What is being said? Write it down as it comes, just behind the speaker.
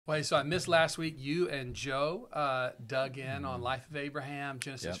Wait, so I missed last week. You and Joe dug in on Life of Abraham,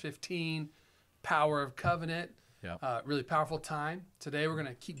 Genesis Yep. 15, Power of Covenant. Yep. Really powerful time. Today we're going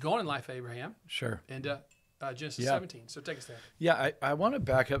to keep going in Life of Abraham Sure. into Genesis Yeah. 17. So take us there. Yeah, I want to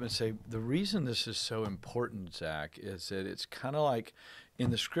back up and say the reason this is so important, Zach, is that it's kind of like in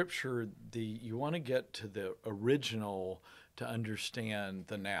the scripture, you want to get to the original to understand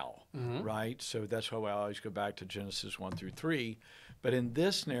the now, right? So that's why I always go back to Genesis 1 through 3. But in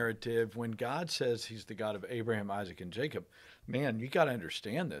this narrative, when God says he's the God of Abraham, Isaac, and Jacob, man, you got to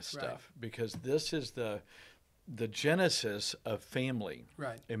understand this stuff because this is the genesis of family,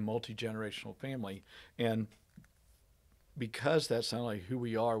 Right. a multi-generational family. And because that's not only who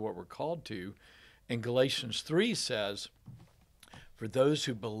we are, what we're called to, and Galatians 3 says, for those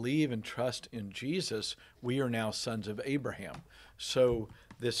who believe and trust in Jesus, we are now sons of Abraham. So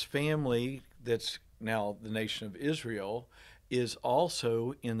this family that's now the nation of Israel is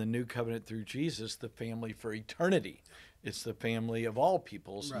also in the new covenant through Jesus, the family for eternity. It's the family of all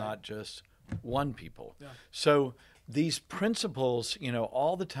peoples, not just one people. Yeah. So these principles,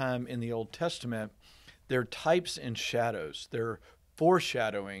 all the time in the Old Testament, they're types and shadows. They're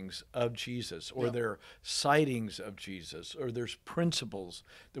foreshadowings of Jesus, or they're sightings of Jesus, or there's principles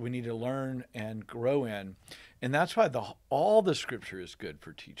that we need to learn and grow in. And that's why all the scripture is good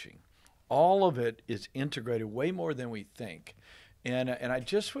for teaching. All of it is integrated way more than we think. And I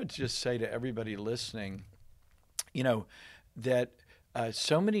just would say to everybody listening, that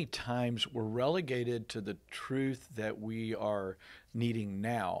so many times we're relegated to the truth that we are needing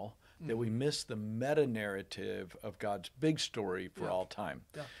now, that we miss the meta-narrative of God's big story for all time.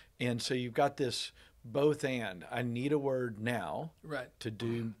 Yeah. And so you've got this both and. I need a word now to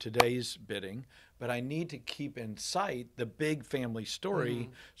do today's bidding, but I need to keep in sight the big family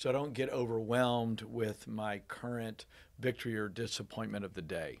story so I don't get overwhelmed with my current victory or disappointment of the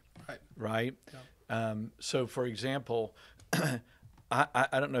day. Right? Yeah. So, for example, I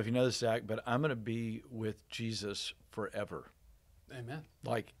don't know if you know this, Zach, but I'm going to be with Jesus forever. Amen.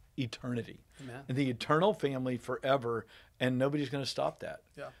 Like eternity. Amen. And the eternal family forever, and nobody's going to stop that.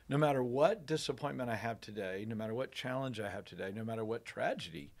 Yeah. No matter what disappointment I have today, no matter what challenge I have today, no matter what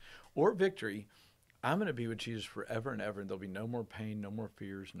tragedy or victory, I'm going to be with Jesus forever and ever, and there'll be no more pain, no more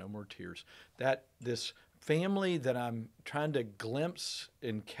fears, no more tears. That this family that I'm trying to glimpse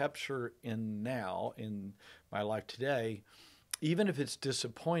and capture in now, in my life today, even if it's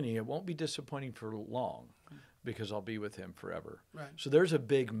disappointing, it won't be disappointing for long, because I'll be with him forever. Right. So there's a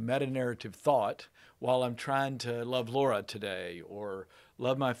big meta-narrative thought while I'm trying to love Laura today, or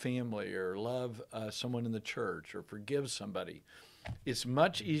love my family, or love someone in the church, or forgive somebody. It's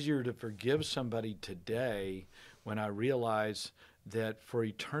much easier to forgive somebody today when I realize that for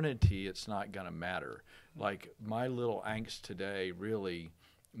eternity it's not going to matter. Like my little angst today really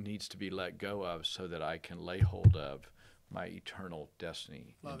needs to be let go of so that I can lay hold of my eternal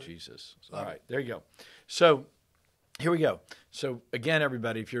destiny in Jesus. All right, there you go. So here we go. So again,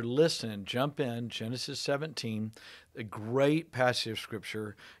 everybody, if you're listening, jump in. Genesis 17, a great passage of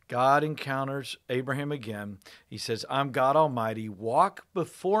scripture. God encounters Abraham again. He says, I'm God Almighty. Walk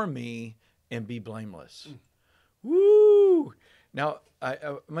before me and be blameless. Woo! Now, I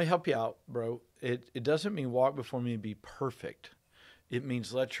may help you out, bro. It doesn't mean walk before me and be perfect. It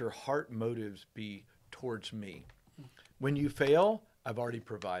means let your heart motives be towards me. When you fail, I've already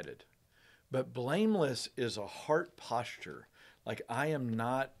provided. But blameless is a heart posture. Like I am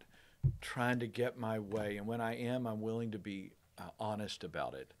not trying to get my way. And when I am, I'm willing to be honest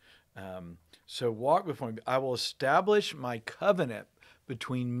about it. So walk before me. I will establish my covenant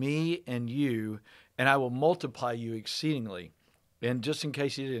between me and you, and I will multiply you exceedingly. And just in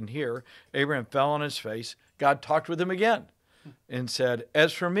case you didn't hear, Abraham fell on his face. God talked with him again and said,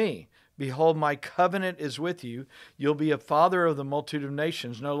 as for me, behold, my covenant is with you. You'll be a father of the multitude of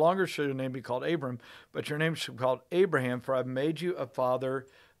nations. No longer shall your name be called Abram, but your name shall be called Abraham, for I've made you a father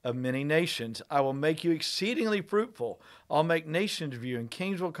of many nations. I will make you exceedingly fruitful. I'll make nations of you, and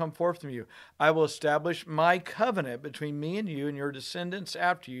kings will come forth from you. I will establish my covenant between me and you and your descendants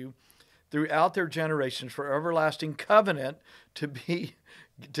after you throughout their generations for everlasting covenant for me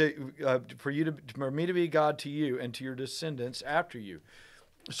to be God to you and to your descendants after you.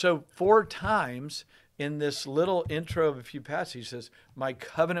 So 4 times in this little intro of a few passages, he says, my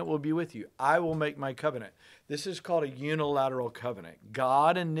covenant will be with you. I will make my covenant. This is called a unilateral covenant.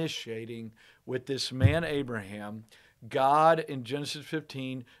 God initiating with this man Abraham, God in Genesis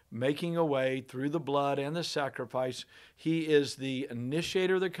 15 making a way through the blood and the sacrifice. He is the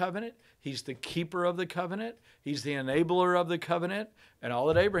initiator of the covenant. He's the keeper of the covenant. He's the enabler of the covenant. And all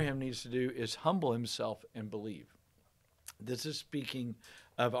that Abraham needs to do is humble himself and believe. This is speaking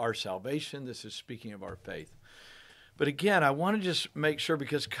of our salvation. This is speaking of our faith. But again, I want to just make sure,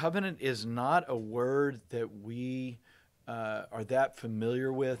 because covenant is not a word that we are that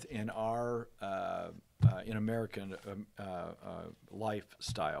familiar with in our in American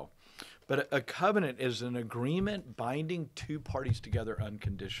lifestyle. But a covenant is an agreement binding two parties together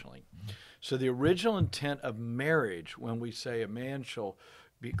unconditionally. So the original intent of marriage, when we say a man shall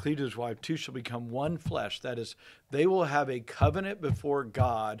be cleaved to his wife, two shall become one flesh, that is, they will have a covenant before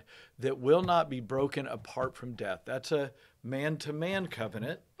God that will not be broken apart from death. That's a man-to-man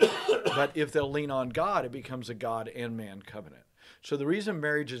covenant, but if they'll lean on God, it becomes a God and man covenant. So the reason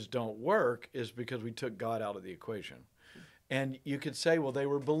marriages don't work is because we took God out of the equation. And you could say, well, they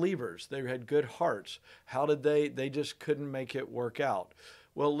were believers. They had good hearts. How did they just couldn't make it work out.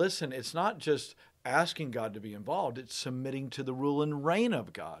 Well, listen, it's not just asking God to be involved. It's submitting to the rule and reign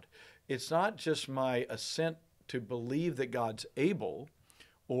of God. It's not just my assent to believe that God's able,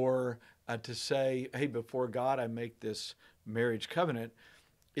 or to say, hey, before God, I make this marriage covenant.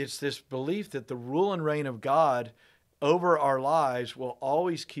 It's this belief that the rule and reign of God over our lives will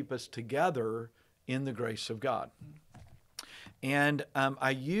always keep us together in the grace of God. And I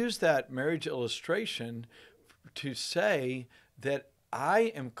use that marriage illustration to say that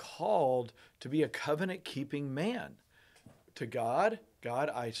I am called to be a covenant-keeping man. To God, God,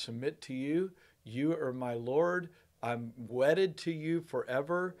 I submit to you. You are my Lord. I'm wedded to you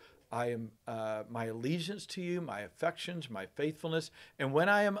forever. I am my allegiance to you, my affections, my faithfulness. And when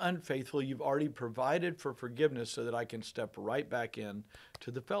I am unfaithful, you've already provided for forgiveness so that I can step right back in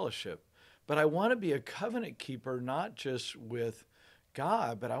to the fellowship. But I want to be a covenant keeper, not just with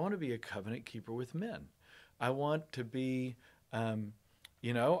God, but I want to be a covenant keeper with men. I want to be, I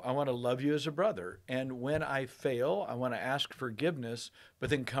want to love you as a brother. And when I fail, I want to ask forgiveness, but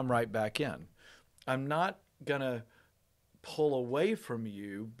then come right back in. I'm not going to pull away from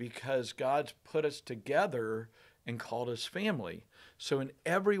you because God's put us together and called us family. So in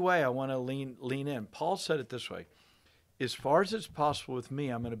every way, I want to lean in. Paul said it this way: as far as it's possible with me,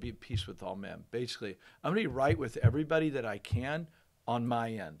 I'm going to be at peace with all men. Basically, I'm going to be right with everybody that I can on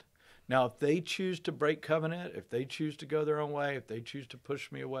my end. Now, if they choose to break covenant, if they choose to go their own way, if they choose to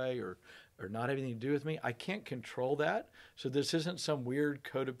push me away or not have anything to do with me, I can't control that. So this isn't some weird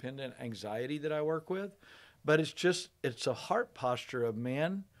codependent anxiety that I work with, but it's a heart posture of,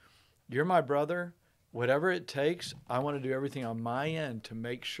 man, you're my brother. Whatever it takes, I want to do everything on my end to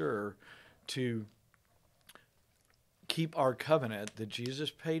make sure to keep our covenant that Jesus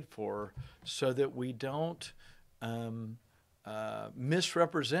paid for, so that we don't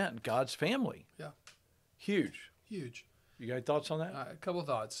misrepresent God's family. Yeah. Huge. You got any thoughts on that? A couple of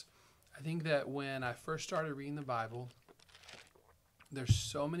thoughts. I think that when I first started reading the Bible, there's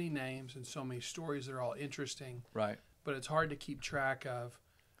so many names and so many stories that are all interesting. Right. But it's hard to keep track of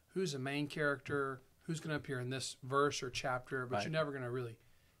who's the main character, who's going to appear in this verse or chapter, but you're never going to really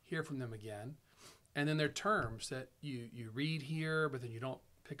hear from them again. And then there are terms that you read here, but then you don't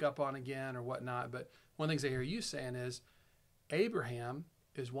pick up on again or whatnot. But one of the things I hear you saying is Abraham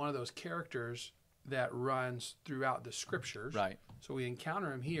is one of those characters that runs throughout the scriptures. Right. So we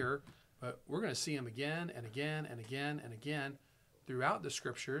encounter him here, but we're going to see him again and again and again and again throughout the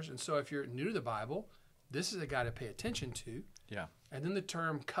scriptures. And so if you're new to the Bible, this is a guy to pay attention to. Yeah. And then the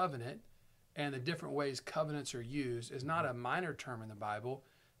term covenant and the different ways covenants are used is not a minor term in the Bible.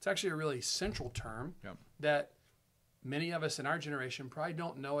 It's actually a really central term that many of us in our generation probably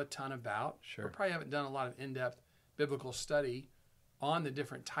don't know a ton about. Sure. Or probably haven't done a lot of in-depth biblical study on the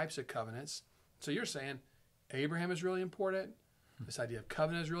different types of covenants. So you're saying Abraham is really important. This idea of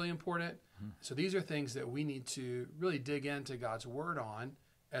covenant is really important. So these are things that we need to really dig into God's word on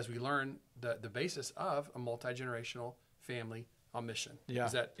as we learn the basis of a multi-generational family on mission. Yeah.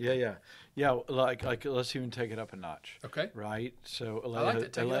 Is that... Yeah. Like let's even take it up a notch. Okay. Right. So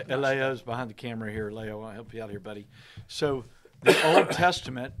Aleo's behind the camera here. Aleo, I want to help you out here, buddy. So the Old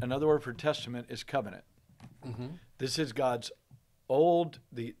Testament, another word for testament is covenant. Mm-hmm. This is God's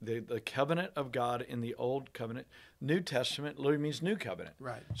the covenant of God in the Old Covenant. New Testament literally means new covenant.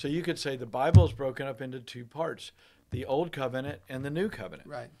 Right. So you could say the Bible is broken up into two parts: the Old Covenant and the New Covenant.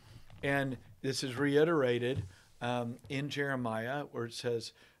 Right. And this is reiterated in Jeremiah, where it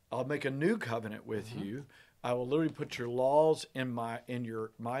says, "I'll make a new covenant with you. I will literally put your laws my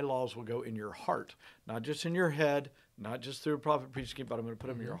laws will go in your heart, not just in your head, not just through a prophet preaching, but I'm going to put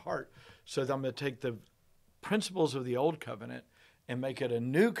them in your heart. So that I'm going to take the principles of the Old Covenant and make it a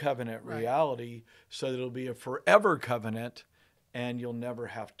new covenant reality, so that it'll be a forever covenant, and you'll never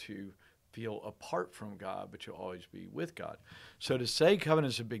have to feel apart from God, but you'll always be with God. So to say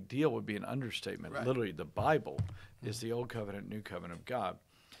covenant is a big deal would be an understatement. Right. Literally, the Bible is the old covenant, new covenant of God.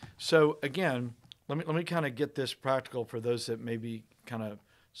 So again, let me kind of get this practical for those that may be kind of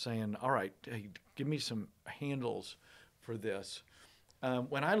saying, all right, hey, give me some handles for this.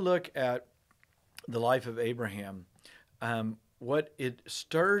 When I look at the life of Abraham, what it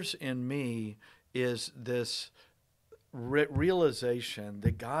stirs in me is this realization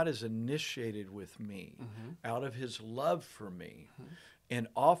that God has initiated with me out of his love for me and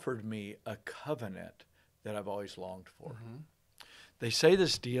offered me a covenant that I've always longed for. They say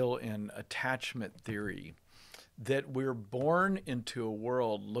this deal in attachment theory that we're born into a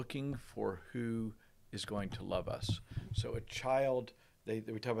world looking for who is going to love us. So a child, we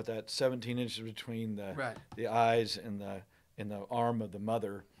talk about that 17 inches between the eyes and the arm of the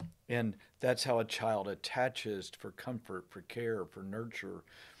mother, and that's how a child attaches for comfort, for care, for nurture.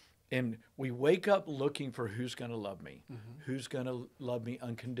 And we wake up looking for who's going to love me, who's going to love me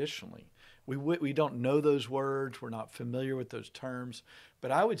unconditionally. We don't know those words. We're not familiar with those terms.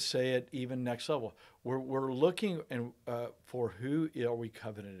 But I would say it even next level. We're looking for who are we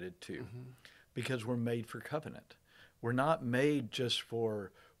covenanted to, because we're made for covenant. We're not made just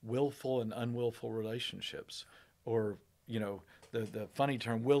for willful and unwillful relationships, or the funny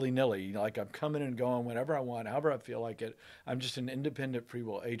term willy-nilly, like I'm coming and going whenever I want, however I feel like it. I'm just an independent free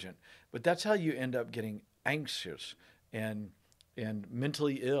will agent. But that's how you end up getting anxious and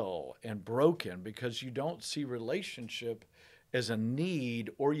mentally ill and broken, because you don't see relationship as a need,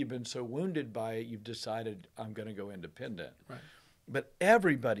 or you've been so wounded by it, you've decided I'm going to go independent. Right. But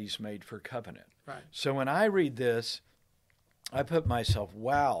everybody's made for covenant. Right. So when I read this, I put myself,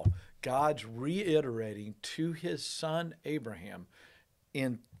 wow, God's reiterating to his son Abraham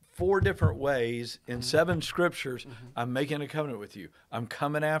in 4 different ways in 7 scriptures, I'm making a covenant with you. I'm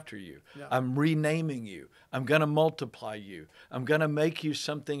coming after you. Yeah. I'm renaming you. I'm going to multiply you. I'm going to make you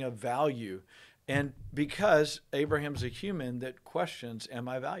something of value. And because Abraham's a human that questions, am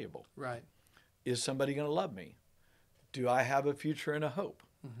I valuable? Right. Is somebody going to love me? Do I have a future and a hope?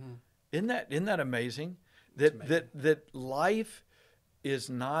 Isn't that amazing? That life is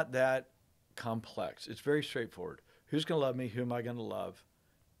not that complex. It's very straightforward. Who's going to love me? Who am I going to love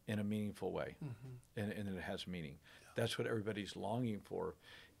in a meaningful way? And it has meaning. Yeah. That's what everybody's longing for.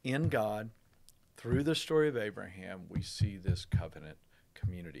 In God, through the story of Abraham, we see this covenant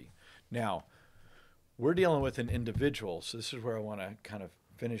community. Now, we're dealing with an individual, so this is where I want to kind of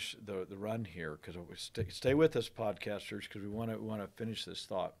finish the run here, because stay with us, podcasters, because we want to finish this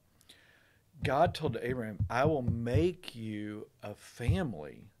thought. God told Abraham, I will make you a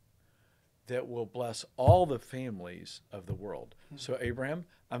family that will bless all the families of the world. So Abraham,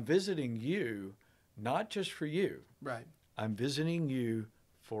 I'm visiting you, not just for you. Right. I'm visiting you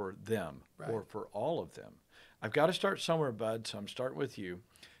for them, Right. or for all of them. I've got to start somewhere, bud, so I'm starting with you.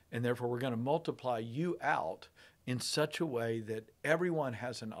 And therefore, we're going to multiply you out in such a way that everyone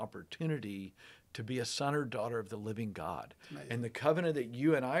has an opportunity to be a son or daughter of the living God. Amazing. And the covenant that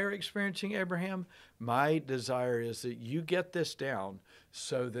you and I are experiencing, Abraham, my desire is that you get this down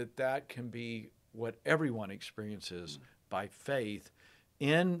so that that can be what everyone experiences by faith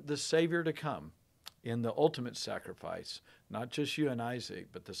in the Savior to come, in the ultimate sacrifice, not just you and Isaac,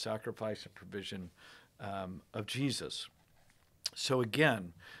 but the sacrifice and provision of Jesus. So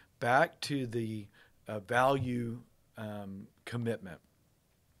again, back to the value commitment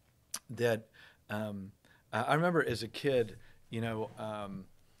that I remember as a kid,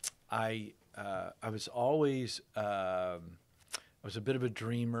 I was always I was a bit of a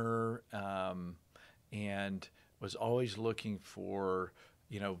dreamer, and was always looking for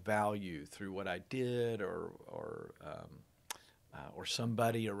value through what I did or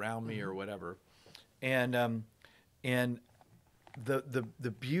somebody around me or whatever, and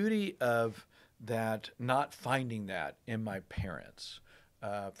the beauty of that, not finding that in my parents.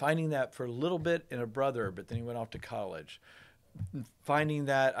 Finding that for a little bit in a brother, but then he went off to college. Finding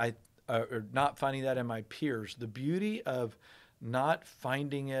that or not finding that in my peers. The beauty of not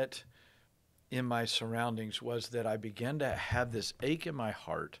finding it in my surroundings was that I began to have this ache in my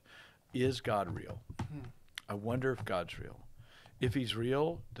heart. Is God real? I wonder if God's real. If he's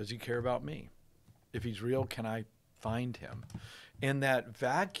real, does he care about me? If he's real, can I find him? And that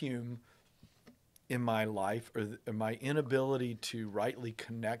vacuum in my life, or my inability to rightly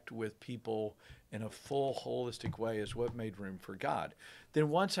connect with people in a full, holistic way, is what made room for God. Then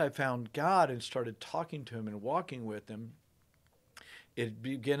once I found God and started talking to him and walking with him, it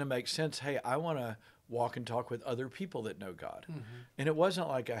began to make sense. Hey, I want to walk and talk with other people that know God. And it wasn't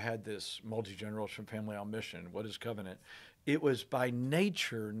like I had this multi-generational family on mission. What is covenant? It was by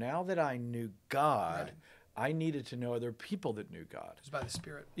nature, now that I knew God, I needed to know other people that knew God. It's by the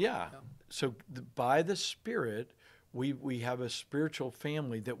Spirit. Yeah. So by the Spirit, we have a spiritual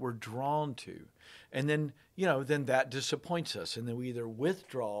family that we're drawn to. And then, then that disappoints us. And then we either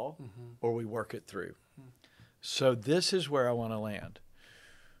withdraw or we work it through. So this is where I want to land.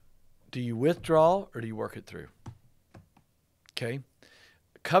 Do you withdraw or do you work it through? Okay.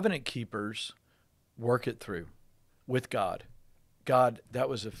 Covenant keepers work it through with God. God, that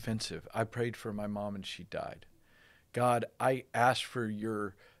was offensive. I prayed for my mom and she died. God, I asked for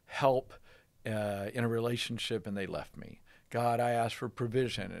your help in a relationship and they left me. God, I asked for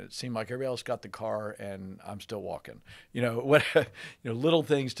provision and it seemed like everybody else got the car and I'm still walking. Little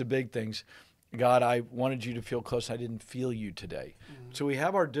things to big things. God, I wanted you to feel close. I didn't feel you today. So we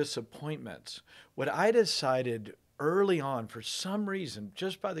have our disappointments. What I decided early on, for some reason,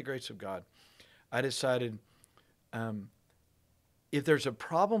 just by the grace of God, I decided if there's a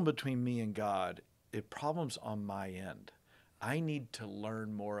problem between me and God, it problem's on my end. I need to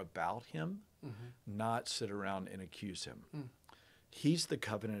learn more about him, not sit around and accuse him. He's the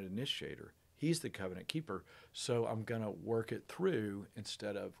covenant initiator. He's the covenant keeper. So I'm going to work it through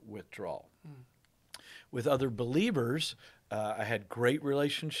instead of withdraw. With other believers, I had great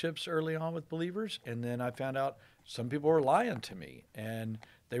relationships early on with believers, and then I found out some people were lying to me, and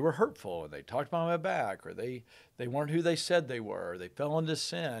they were hurtful, and they talked behind my back, or they weren't who they said they were, or they fell into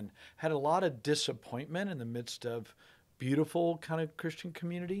sin. Had a lot of disappointment in the midst of beautiful kind of Christian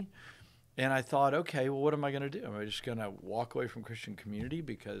community. And I thought, okay, well, what am I going to do? Am I just going to walk away from Christian community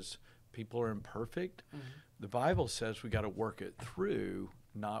because people are imperfect? The Bible says we got to work it through,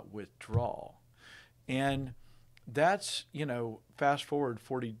 not withdraw. And that's, fast forward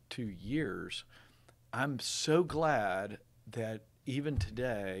 42 years, I'm so glad that even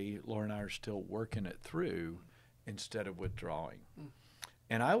today, Laura and I are still working it through instead of withdrawing.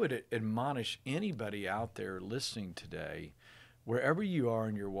 And I would admonish anybody out there listening today, wherever you are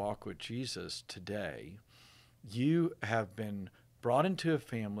in your walk with Jesus today, you have been brought into a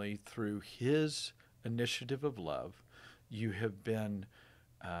family through his initiative of love. You have been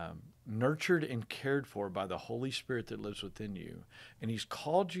nurtured and cared for by the Holy Spirit that lives within you. And he's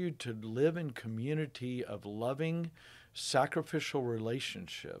called you to live in community of loving, sacrificial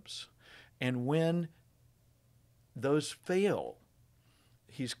relationships. And when those fail,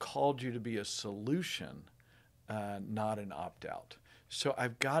 he's called you to be a solution, not an opt-out. So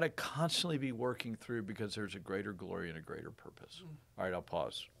I've got to constantly be working through because there's a greater glory and a greater purpose. All right, I'll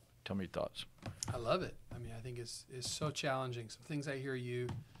pause. Tell me your thoughts. I love it. I mean, I think it's so challenging. Some things I hear you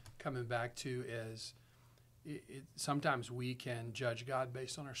coming back to is sometimes we can judge God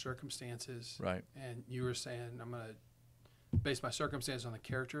based on our circumstances. Right. And you were saying, I'm going to base my circumstances on the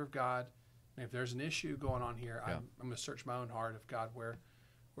character of God. And if there's an issue going on here, I'm going to search my own heart of God, where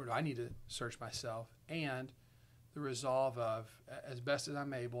do I need to search myself? And the resolve of, as best as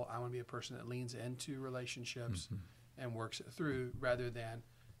I'm able, I want to be a person that leans into relationships and works it through, rather than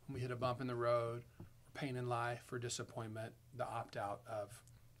when we hit a bump in the road, or pain in life, or disappointment, the opt-out of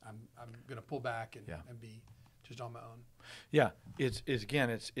I'm going to pull back and be just on my own. Yeah,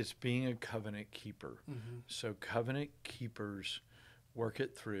 it's being a covenant keeper. So covenant keepers work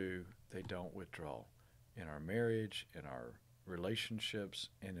it through. They don't withdraw in our marriage, in our relationships,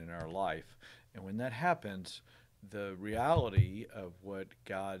 and in our life. And when that happens, the reality of what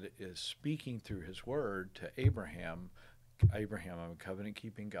God is speaking through his word to Abraham, I'm a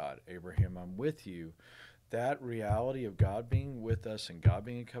covenant-keeping God. Abraham, I'm with you. That reality of God being with us and God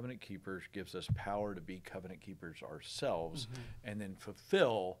being a covenant keeper gives us power to be covenant keepers ourselves and then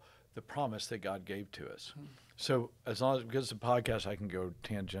fulfill the promise that God gave to us. So because it's a podcast, I can go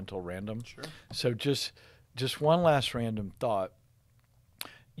tangential random. Sure. So just one last random thought.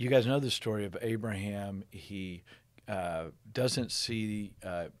 You guys know the story of Abraham. He doesn't see,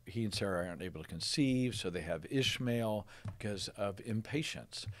 he and Sarah aren't able to conceive, so they have Ishmael because of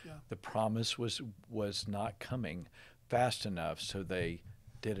impatience. Yeah. The promise was not coming fast enough, so they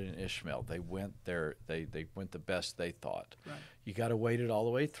did an Ishmael. They went there, they went the best they thought. Right. You got to wait it all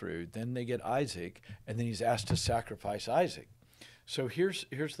the way through. Then they get Isaac, and then he's asked to sacrifice Isaac. So here's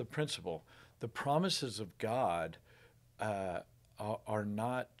the principle. The promises of God are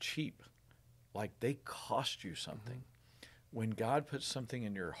not cheap. Like, they cost you something. When God puts something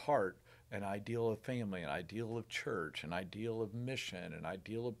in your heart, an ideal of family, an ideal of church, an ideal of mission, an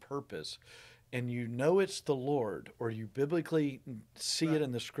ideal of purpose, and you know it's the Lord, or you biblically see it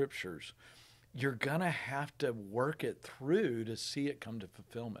in the scriptures, you're going to have to work it through to see it come to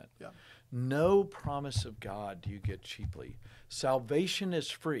fulfillment. Yeah. No promise of God do you get cheaply. Salvation is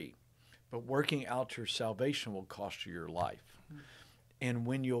free, but working out your salvation will cost you your life. And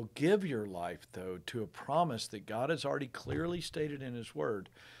when you'll give your life, though, to a promise that God has already clearly stated in His Word,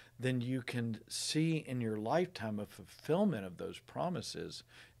 then you can see in your lifetime a fulfillment of those promises,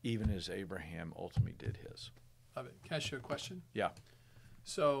 even as Abraham ultimately did his. Love it. Can I ask you a question? Yeah.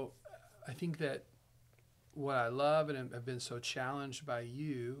 So I think that what I love and have been so challenged by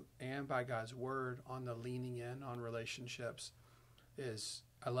you and by God's Word on the leaning in on relationships is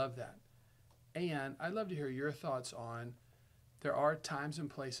I love that. And I'd love to hear your thoughts on there are times and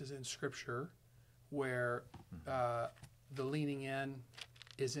places in Scripture where the leaning in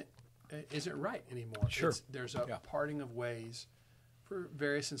isn't right anymore. Sure. There's a parting of ways for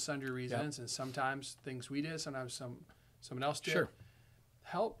various and sundry reasons, and sometimes things we did, sometimes someone else did. Sure.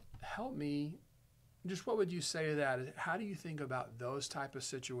 Help me. Just what would you say to that? How do you think about those type of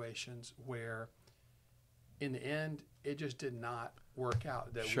situations where, in the end, it just did not work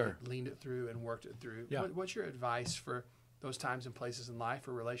out? That we leaned it through and worked it through. Yeah. What's your advice for those times and places in life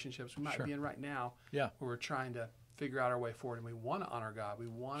or relationships we might be in right now? Yeah. Where we're trying to figure out our way forward, and we want to honor God, we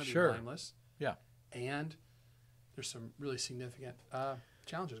want to be blameless. Yeah. And there's some really significant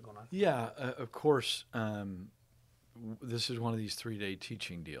challenges going on. Yeah. Of course. This is one of these 3-day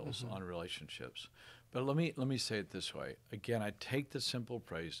teaching deals on relationships. But let me say it this way. Again, I take the simple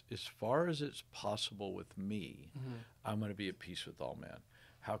phrase, as far as it's possible with me, I'm going to be at peace with all men.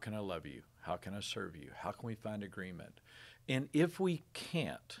 How can I love you? How can I serve you? How can we find agreement? And if we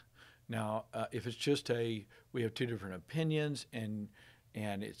can't, now, if it's just we have two different opinions and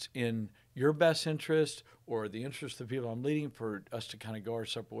it's in your best interest or the interest of the people I'm leading for us to kind of go our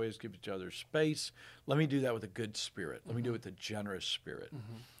separate ways, give each other space, let me do that with a good spirit. Let me do it with a generous spirit.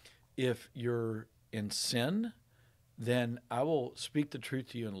 If you're in sin, then I will speak the truth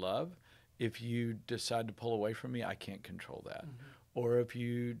to you in love. If you decide to pull away from me, I can't control that. Or if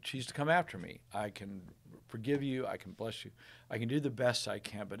you choose to come after me, I can forgive you, I can bless you. I can do the best I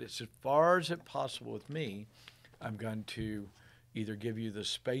can, but it's as far as it's possible with me, I'm going to either give you the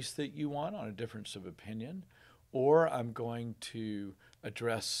space that you want on a difference of opinion, or I'm going to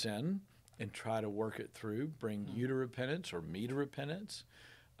address sin and try to work it through, bring you to repentance or me to repentance.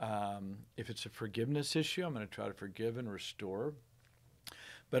 If it's a forgiveness issue, I'm going to try to forgive and restore.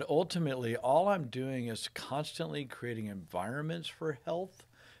 But ultimately, all I'm doing is constantly creating environments for health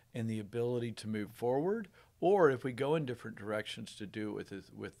and the ability to move forward, or if we go in different directions, to do it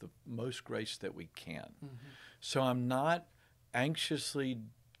with the most grace that we can. So I'm not anxiously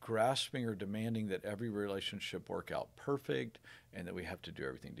grasping or demanding that every relationship work out perfect and that we have to do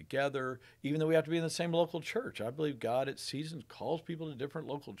everything together, even though we have to be in the same local church. I believe God at seasons calls people to different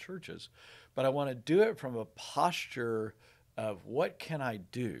local churches, but I want to do it from a posture of what can I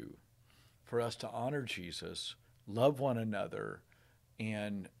do for us to honor Jesus, love one another,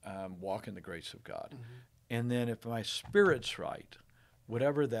 and walk in the grace of God. And then if my spirit's right,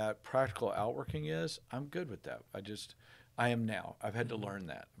 whatever that practical outworking is, I'm good with that. I am now. I've had to learn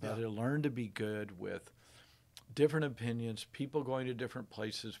that. I've had to learn to be good with different opinions, people going to different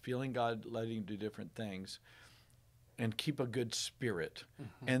places, feeling God letting you do different things, and keep a good spirit.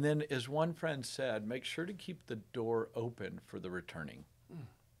 And then, as one friend said, make sure to keep the door open for the returning.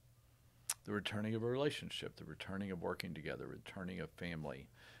 The returning of a relationship, the returning of working together, returning of family.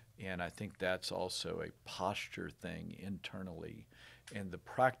 And I think that's also a posture thing internally. And the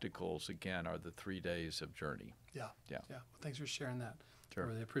practicals, again, are the 3 days of journey. Yeah. Well, thanks for sharing that. Sure. I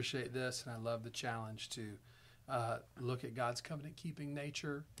really appreciate this, and I love the challenge to look at God's covenant-keeping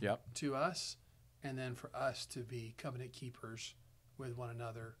nature to us, and then for us to be covenant keepers with one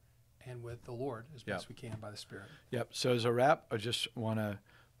another and with the Lord as best we can by the Spirit. So as a wrap, I just want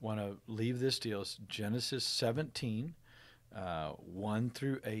to leave this deal. It's Genesis 17, 1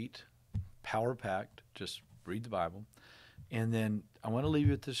 through 8, power packed. Just read the Bible. And then I want to leave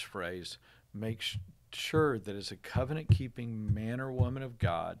you with this phrase: make sure that as a covenant-keeping man or woman of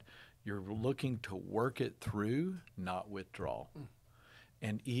God, you're looking to work it through, not withdraw.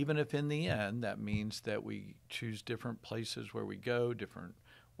 And even if in the end that means that we choose different places where we go, different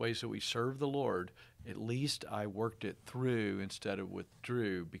ways that we serve the Lord, at least I worked it through instead of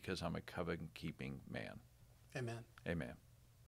withdrew, because I'm a covenant-keeping man. Amen. Amen.